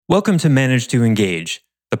Welcome to Manage to Engage,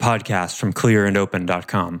 the podcast from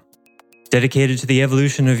clearandopen.com, dedicated to the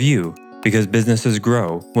evolution of you because businesses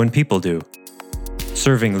grow when people do.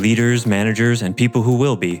 Serving leaders, managers, and people who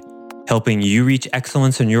will be, helping you reach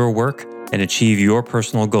excellence in your work and achieve your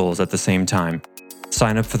personal goals at the same time.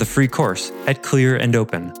 Sign up for the free course at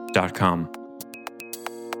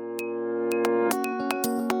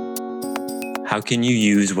clearandopen.com. How can you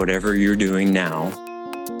use whatever you're doing now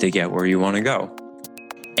to get where you want to go?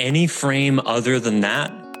 Any frame other than that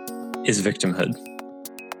is victimhood.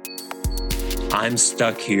 I'm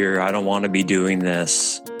stuck here. I don't want to be doing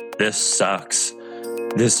this. This sucks.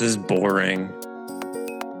 This is boring.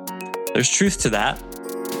 There's truth to that.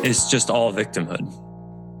 It's just all victimhood.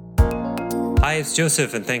 Hi, it's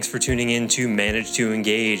Joseph, and thanks for tuning in to Manage to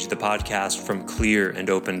Engage, the podcast from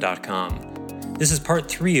clearandopen.com. This is part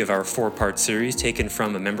 3 of our 4-part series taken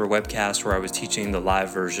from a member webcast where I was teaching the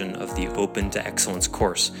live version of the Open to Excellence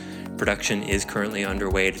course. Production is currently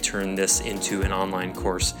underway to turn this into an online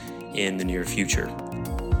course in the near future.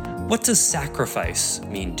 What does sacrifice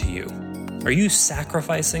mean to you? Are you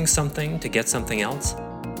sacrificing something to get something else?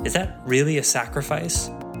 Is that really a sacrifice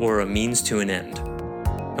or a means to an end?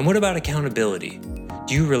 And what about accountability?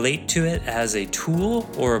 Do you relate to it as a tool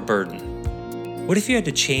or a burden? What if you had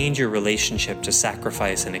to change your relationship to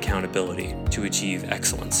sacrifice and accountability to achieve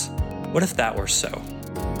excellence? What if that were so?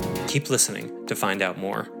 Keep listening to find out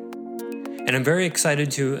more. And I'm very excited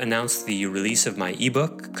to announce the release of my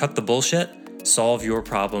ebook, Cut the Bullshit, Solve Your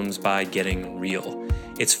Problems by Getting Real.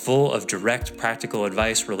 It's full of direct, practical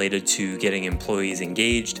advice related to getting employees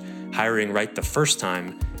engaged, hiring right the first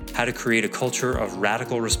time, how to create a culture of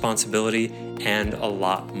radical responsibility, and a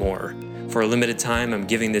lot more. For a limited time, I'm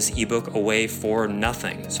giving this ebook away for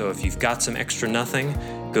nothing. So if you've got some extra nothing,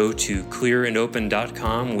 go to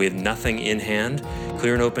clearandopen.com with nothing in hand,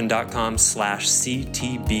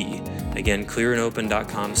 clearandopen.com/CTB. Again,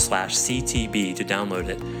 clearandopen.com/CTB to download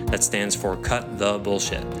it. That stands for Cut the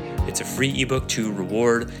Bullshit. It's a free ebook to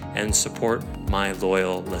reward and support my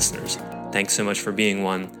loyal listeners. Thanks so much for being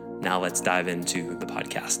one. Now let's dive into the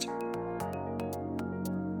podcast.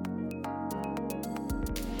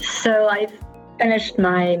 So I finished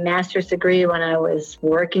my master's degree when I was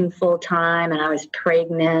working full time and I was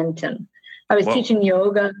pregnant, and I was teaching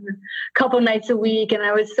yoga a couple nights a week, and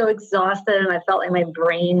I was so exhausted and I felt like my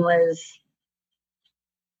brain was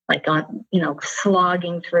like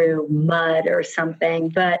slogging through mud or something.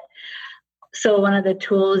 But so one of the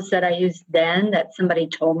tools that I used then that somebody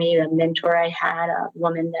told me, a mentor I had, a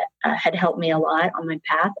woman that had helped me a lot on my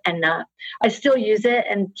path, and I still use it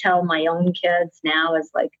and tell my own kids now,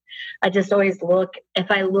 is like, I just always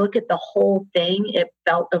if I look at the whole thing, it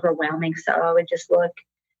felt overwhelming. So I would just look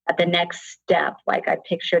at the next step. Like I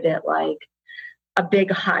pictured it like a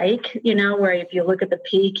big hike, where if you look at the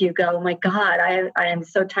peak, you go, oh my God, I am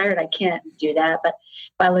so tired. I can't do that. But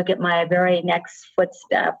if I look at my very next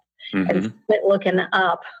footstep, and quit looking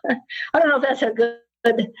up. I don't know if that's a good,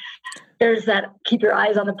 there's that keep your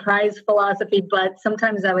eyes on the prize philosophy, but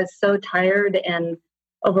sometimes I was so tired and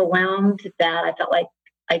overwhelmed that I felt like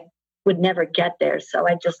I would never get there. So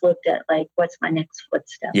I just looked at like, what's my next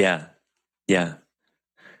footstep? Yeah.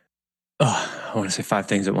 Oh, I want to say 5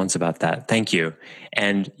 things at once about that. Thank you.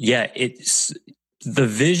 And yeah, it's the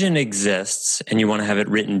vision exists and you want to have it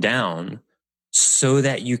written down so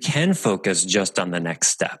that you can focus just on the next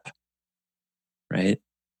step, right?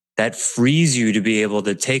 That frees you to be able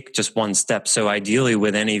to take just one step. So ideally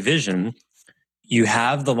with any vision, you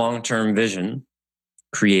have the long-term vision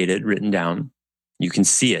created, written down. You can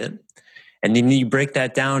see it. And then you break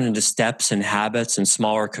that down into steps and habits and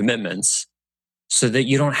smaller commitments so that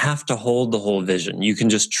you don't have to hold the whole vision. You can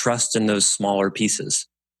just trust in those smaller pieces.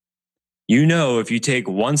 If you take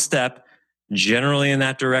one step generally in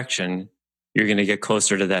that direction, you're going to get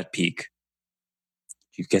closer to that peak.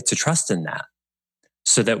 You get to trust in that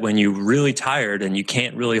so that when you're really tired and you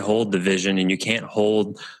can't really hold the vision and you can't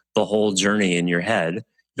hold the whole journey in your head, you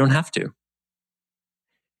don't have to.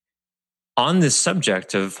 On this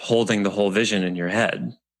subject of holding the whole vision in your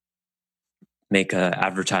head, make an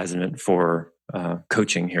advertisement for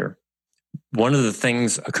coaching here. One of the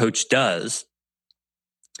things a coach does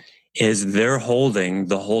is they're holding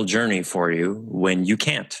the whole journey for you when you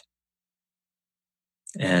can't.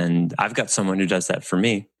 And I've got someone who does that for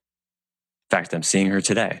me. In fact, I'm seeing her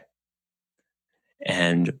today.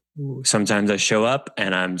 And sometimes I show up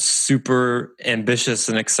and I'm super ambitious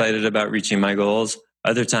and excited about reaching my goals.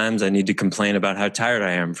 Other times I need to complain about how tired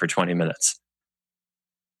I am for 20 minutes.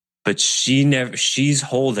 But she's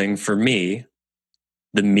holding for me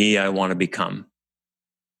the me I want to become.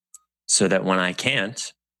 So that when I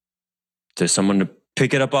can't, there's someone to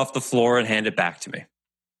pick it up off the floor and hand it back to me.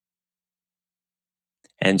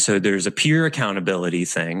 And so there's a peer accountability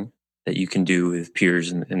thing that you can do with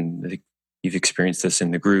peers, and you've experienced this in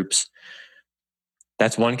the groups.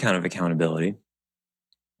 That's one kind of accountability.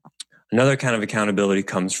 Another kind of accountability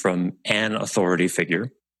comes from an authority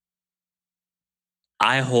figure.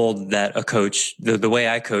 I hold that a coach, the way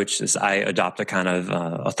I coach is I adopt a kind of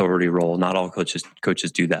authority role. Not all coaches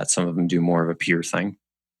do that. Some of them do more of a peer thing.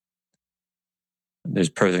 There's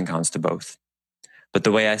pros and cons to both. But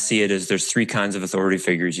the way I see it is there's three kinds of authority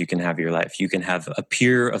figures you can have in your life. You can have a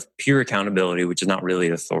peer accountability, which is not really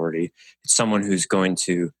authority. It's someone who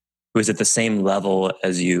is at the same level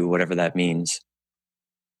as you, whatever that means.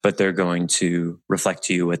 But they're going to reflect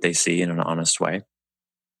to you what they see in an honest way.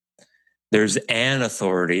 There's an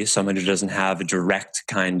authority, someone who doesn't have a direct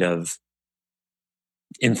kind of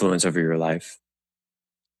influence over your life,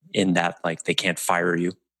 in that, like, they can't fire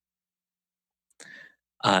you.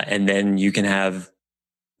 And then you can have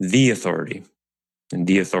the authority. And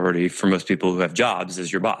the authority for most people who have jobs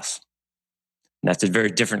is your boss. And that's a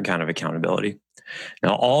very different kind of accountability.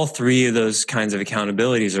 Now, all three of those kinds of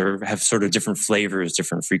accountabilities have sort of different flavors,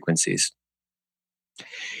 different frequencies.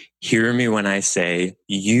 Hear me when I say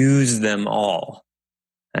use them all.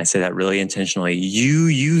 And I say that really intentionally. You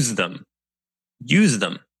use them. Use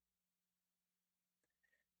them.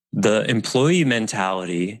 The employee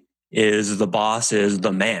mentality is the boss is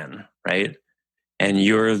the man, right? And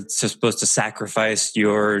you're supposed to sacrifice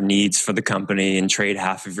your needs for the company and trade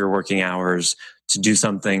half of your working hours to do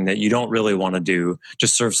something that you don't really want to do, to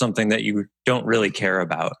serve something that you don't really care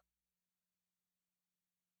about.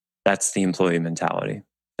 That's the employee mentality.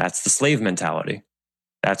 That's the slave mentality.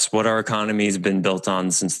 That's what our economy has been built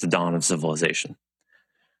on since the dawn of civilization.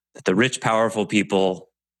 That the rich, powerful people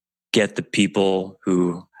get the people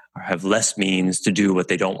who have less means to do what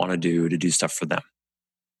they don't want to do stuff for them.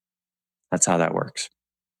 That's how that works.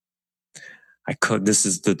 This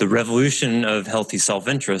is the revolution of healthy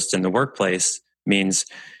self-interest in the workplace means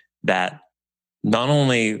that not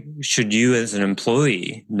only should you as an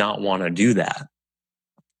employee not want to do that,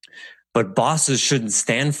 but bosses shouldn't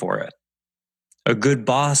stand for it. A good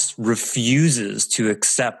boss refuses to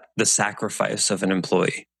accept the sacrifice of an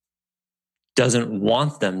employee, doesn't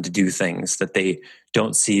want them to do things that they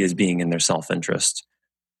don't see as being in their self-interest.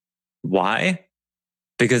 Why?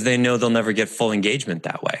 Because they know they'll never get full engagement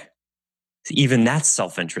that way. Even that's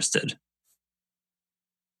self-interested.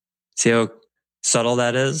 See how subtle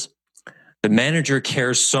that is? The manager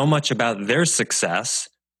cares so much about their success,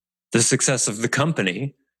 the success of the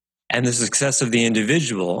company, and the success of the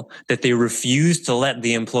individual, that they refuse to let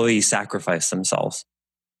the employee sacrifice themselves,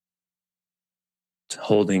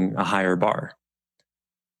 holding a higher bar.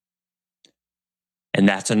 And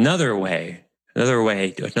that's another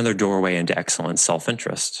doorway into excellent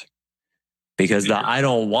self-interest. Because the I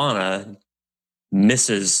don't wanna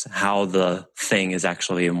misses how the thing is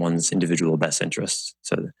actually in one's individual best interest.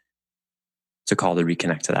 So it's a call to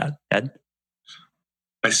reconnect to that. Ed?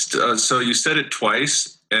 So you said it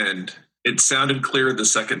twice, and it sounded clear the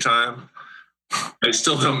second time. I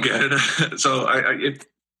still don't get it. So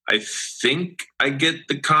I think I get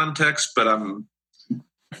the context, but I'm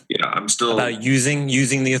still about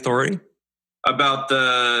using the authority. About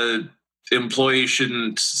the employee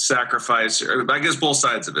shouldn't sacrifice, or I guess both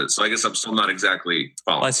sides of it. So I guess I'm still not exactly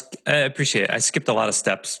following. Well, I appreciate it. I skipped a lot of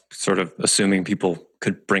steps, sort of assuming people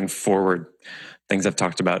could bring forward things I've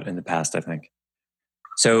talked about in the past, I think.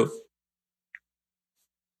 So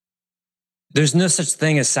there's no such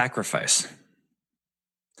thing as sacrifice.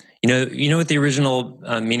 You know what the original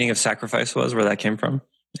meaning of sacrifice was, where that came from?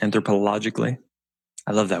 Anthropologically.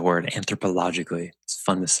 I love that word, anthropologically. It's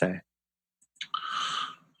fun to say. You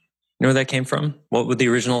know where that came from? What the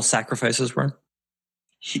original sacrifices were?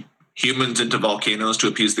 Humans into volcanoes to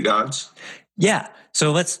appease the gods? Yeah.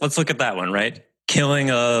 So let's look at that one, right? Killing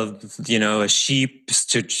a sheep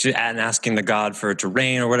and asking the god for it to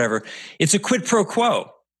rain or whatever. It's a quid pro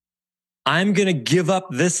quo. I'm going to give up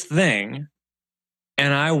this thing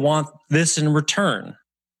and I want this in return.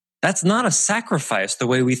 That's not a sacrifice the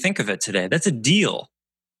way we think of it today. That's a deal.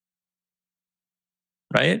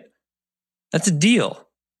 Right? That's a deal.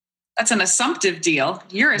 That's an assumptive deal.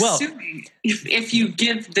 You're assuming if you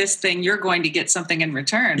give this thing, you're going to get something in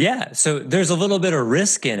return. Yeah. So there's a little bit of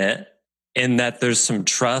risk in it, in that there's some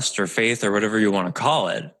trust or faith or whatever you want to call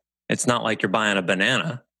it. It's not like you're buying a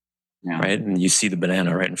banana, right? And you see the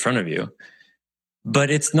banana right in front of you. But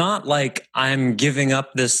it's not like I'm giving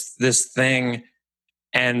up this thing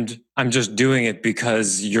and I'm just doing it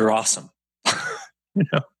because you're awesome.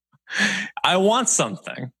 I want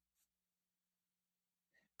something.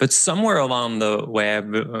 But somewhere along the way,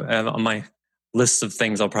 on my list of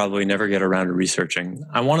things I'll probably never get around to researching,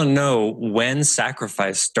 I want to know when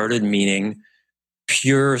sacrifice started meaning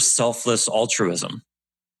pure selfless altruism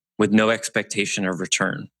with no expectation of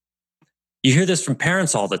return. You hear this from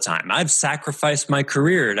parents all the time. I've sacrificed my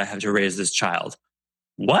career to have to raise this child.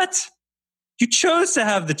 What? You chose to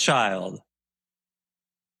have the child.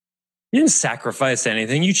 You didn't sacrifice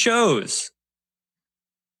anything. You chose.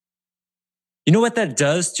 You know what that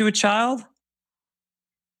does to a child?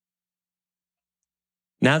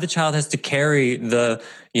 Now the child has to carry the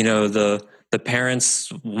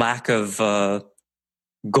parents' lack of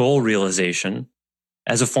goal realization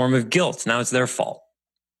as a form of guilt. Now it's their fault.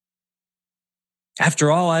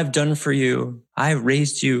 After all I've done for you, I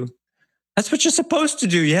raised you. That's what you're supposed to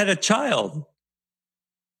do. You had a child.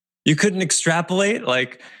 You couldn't extrapolate.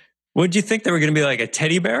 Like, what did you think they were going to be, like a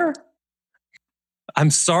teddy bear? I'm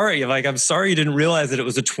sorry. I'm sorry you didn't realize that it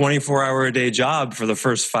was a 24-hour-a-day job for the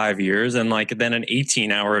first 5 years and then an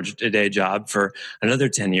 18-hour-a-day job for another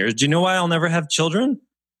 10 years. Do you know why I'll never have children?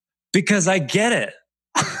 Because I get it.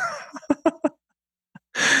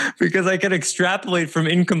 Because I can extrapolate from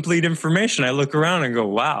incomplete information. I look around and go,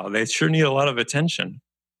 wow, they sure need a lot of attention.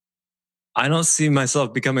 I don't see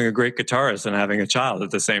myself becoming a great guitarist and having a child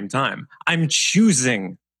at the same time. I'm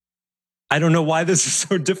choosing. I don't know why this is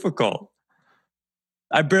so difficult.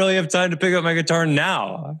 I barely have time to pick up my guitar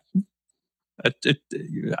now.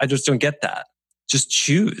 I just don't get that. Just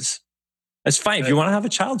choose. That's fine. If you want to have a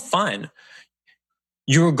child, fine.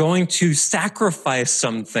 You're going to sacrifice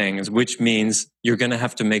some things, which means you're going to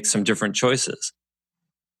have to make some different choices.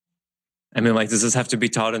 I mean, does this have to be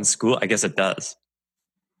taught in school? I guess it does.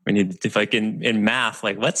 We need, in math,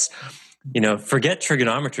 let's, forget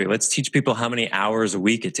trigonometry. Let's teach people how many hours a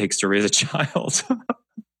week it takes to raise a child.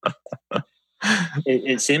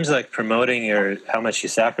 It seems like promoting how much you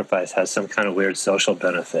sacrifice has some kind of weird social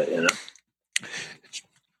benefit,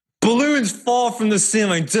 Balloons fall from the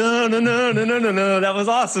ceiling. No. That was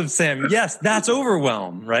awesome, Sam. Yes, that's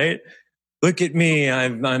overwhelm, right? Look at me.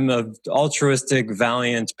 I'm an altruistic,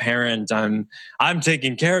 valiant parent. I'm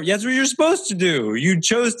taking care of. That's what you're supposed to do. You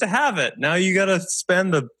chose to have it. Now you got to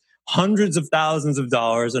spend the hundreds of thousands of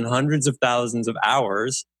dollars and hundreds of thousands of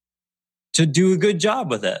hours to do a good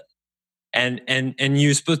job with it. And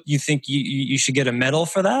you think you should get a medal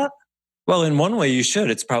for that? Well, in one way you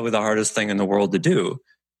should. It's probably the hardest thing in the world to do.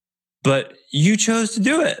 But you chose to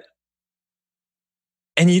do it.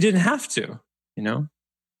 And you didn't have to, No,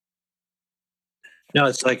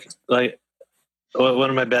 it's like one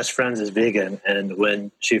of my best friends is vegan. And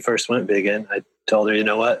when she first went vegan, I told her, you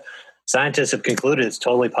know what? Scientists have concluded it's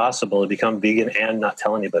totally possible to become vegan and not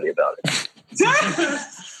tell anybody about it.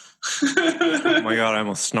 Oh my God, I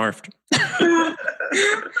almost snarfed.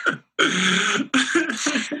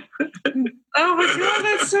 Oh my God,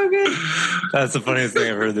 that's so good. That's the funniest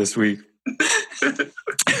thing I've heard this week.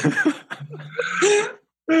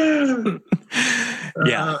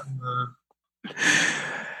 Yeah.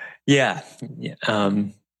 Yeah.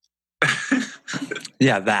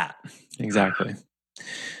 Yeah, that. Exactly.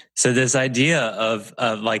 So this idea of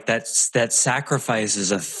that sacrifice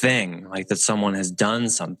is a thing, that someone has done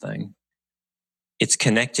something. It's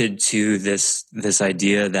connected to this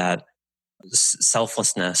idea that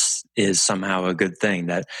selflessness is somehow a good thing.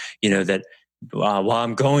 That while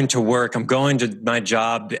I'm going to work, I'm going to my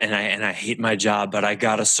job, and I hate my job, but I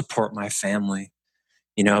gotta support my family.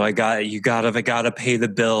 I gotta pay the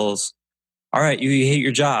bills. All right, you hate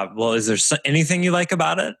your job. Well, is there anything you like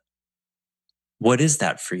about it? What is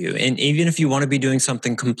that for you? And even if you want to be doing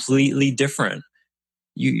something completely different,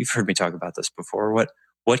 you've heard me talk about this before.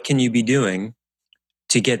 What can you be doing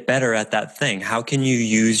to get better at that thing? How can you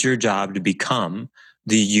use your job to become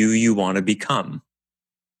the you want to become?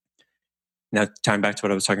 Now, tying back to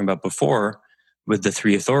what I was talking about before with the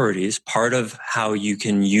 3 authorities, part of how you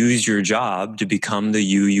can use your job to become the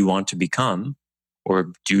you want to become,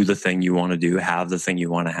 or do the thing you want to do, have the thing you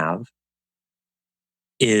want to have,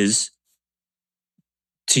 is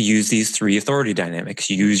to use these 3 authority dynamics.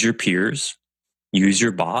 Use your peers, use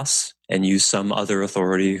your boss, and use some other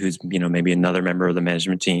authority who's, maybe another member of the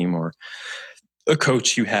management team, or a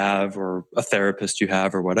coach you have, or a therapist you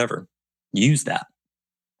have, or whatever. Use that.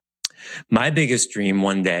 My biggest dream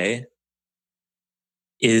one day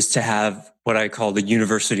is to have what I call the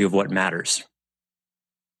University of What Matters.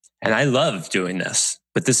 And I love doing this,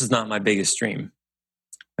 but this is not my biggest dream.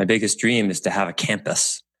 My biggest dream is to have a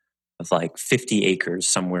campus of 50 acres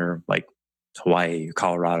somewhere like Hawaii,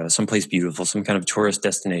 Colorado, someplace beautiful, some kind of tourist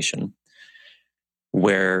destination,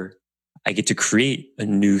 where I get to create a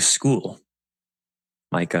new school,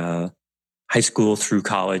 like a high school through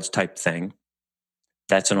college type thing.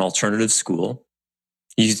 That's an alternative school.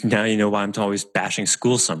 Now you know why I'm always bashing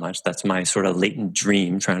school so much. That's my sort of latent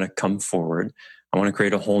dream trying to come forward. I want to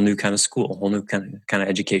create a whole new kind of school, a whole new kind of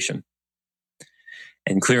education.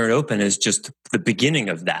 And Clear and Open is just the beginning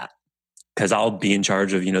of that, because I'll be in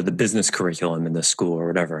charge of, the business curriculum in the school or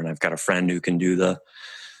whatever. And I've got a friend who can do the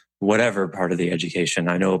whatever part of the education.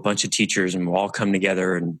 I know a bunch of teachers, and we'll all come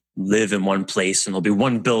together and live in one place, and there'll be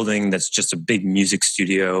one building that's just a big music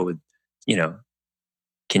studio with,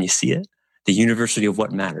 can you see it? The University of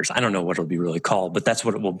What Matters. I don't know what it'll be really called, but that's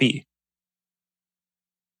what it will be.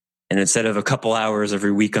 And instead of a couple hours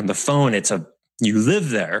every week on the phone, you live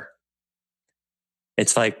there.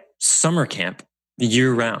 It's like summer camp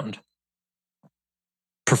year round.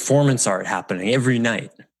 Performance art happening every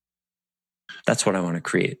night. That's what I want to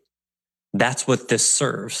create. That's what this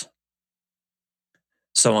serves.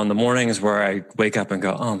 So on the mornings where I wake up and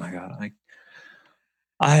go, oh my God,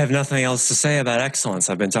 I have nothing else to say about excellence.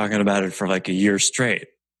 I've been talking about it for like a year straight.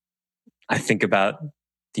 I think about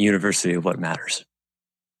the University of What Matters.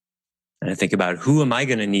 And I think about, who am I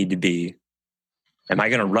going to need to be? Am I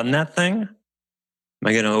going to run that thing? Am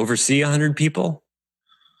I going to oversee 100 people?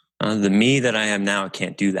 The me that I am now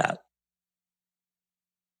can't do that.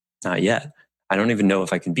 Not yet. I don't even know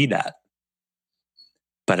if I can be that.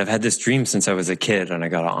 But I've had this dream since I was a kid, and I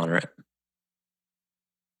got to honor it.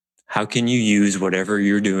 How can you use whatever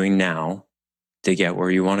you're doing now to get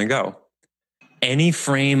where you want to go? Any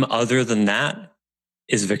frame other than that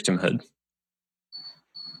is victimhood.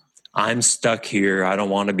 I'm stuck here. I don't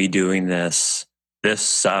want to be doing this. This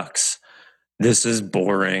sucks. This is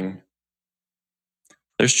boring.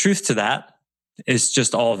 There's truth to that. It's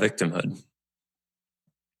just all victimhood.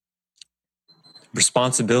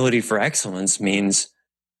 Responsibility for excellence means,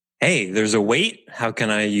 hey, there's a weight. How can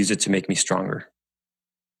I use it to make me stronger?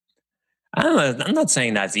 I'm not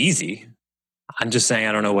saying that's easy. I'm just saying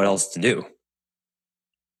I don't know what else to do.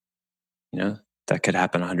 That could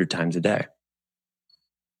happen 100 times a day.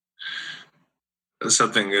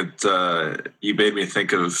 Something that you made me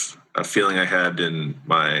think of a feeling I had in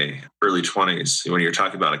my early 20s when you're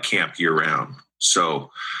talking about a camp year round.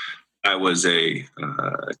 So I was a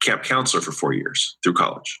camp counselor for 4 years through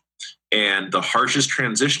college. And the harshest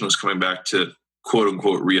transition was coming back to quote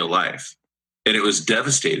unquote real life. And it was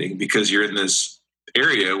devastating because you're in this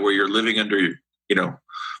area where you're living under,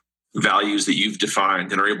 values that you've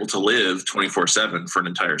defined and are able to live 24/7 for an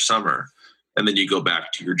entire summer. And then you go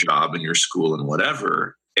back to your job and your school and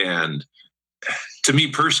whatever. And to me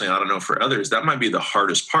personally, I don't know for others, that might be the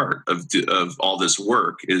hardest part of all this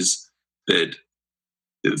work, is that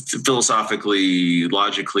philosophically,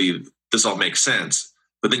 logically, this all makes sense.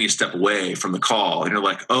 But then you step away from the call and you're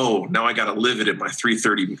like, oh, now I got to live it in my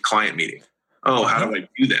 3:30 client meeting. Oh, how do I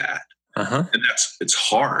do that? And it's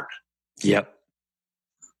hard. Yep.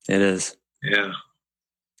 It is. Yeah.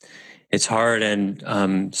 It's hard.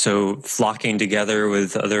 And so flocking together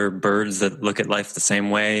with other birds that look at life the same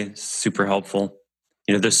way is super helpful.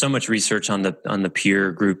 There's so much research on the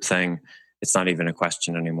peer group thing. It's not even a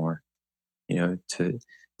question anymore.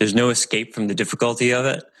 There's no escape from the difficulty of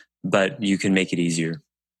it, but you can make it easier.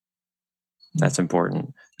 That's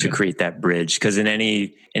important to create that bridge, because in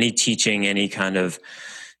any teaching, any kind of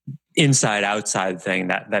inside outside thing,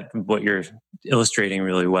 that what you're illustrating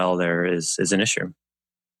really well there is an issue.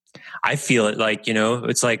 I feel it like,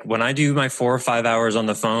 it's like when I do my 4 or 5 hours on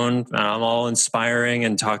the phone, I'm all inspiring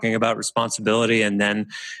and talking about responsibility. And then,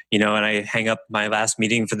 and I hang up my last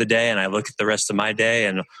meeting for the day and I look at the rest of my day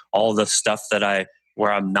and all the stuff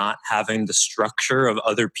where I'm not having the structure of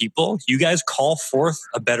other people. You guys call forth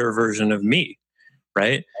a better version of me,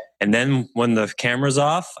 right? And then when the camera's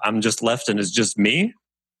off, I'm just left and it's just me.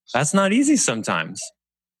 That's not easy sometimes.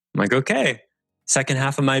 I'm like, okay, second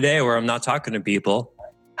half of my day where I'm not talking to people,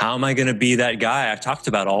 how am I going to be that guy I talked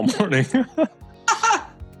about all morning?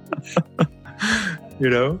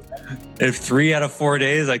 If 3 out of 4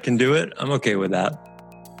 days I can do it, I'm okay with that.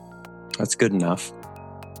 That's good enough.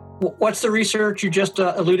 What's the research you just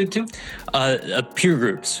alluded to? Peer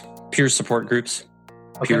groups, peer support groups,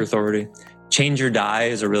 peer authority. Change or Die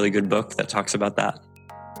is a really good book that talks about that.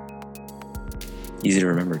 Easy to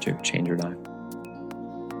remember too, Change or Die.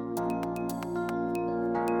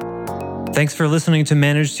 Thanks for listening to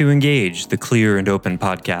Manage to Engage, the Clear and Open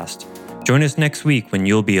podcast. Join us next week when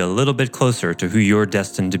you'll be a little bit closer to who you're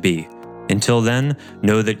destined to be. Until then,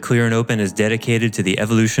 know that Clear and Open is dedicated to the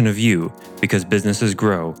evolution of you, because businesses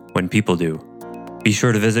grow when people do. Be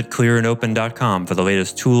sure to visit clearandopen.com for the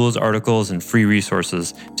latest tools, articles, and free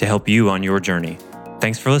resources to help you on your journey.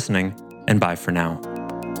 Thanks for listening, and bye for now.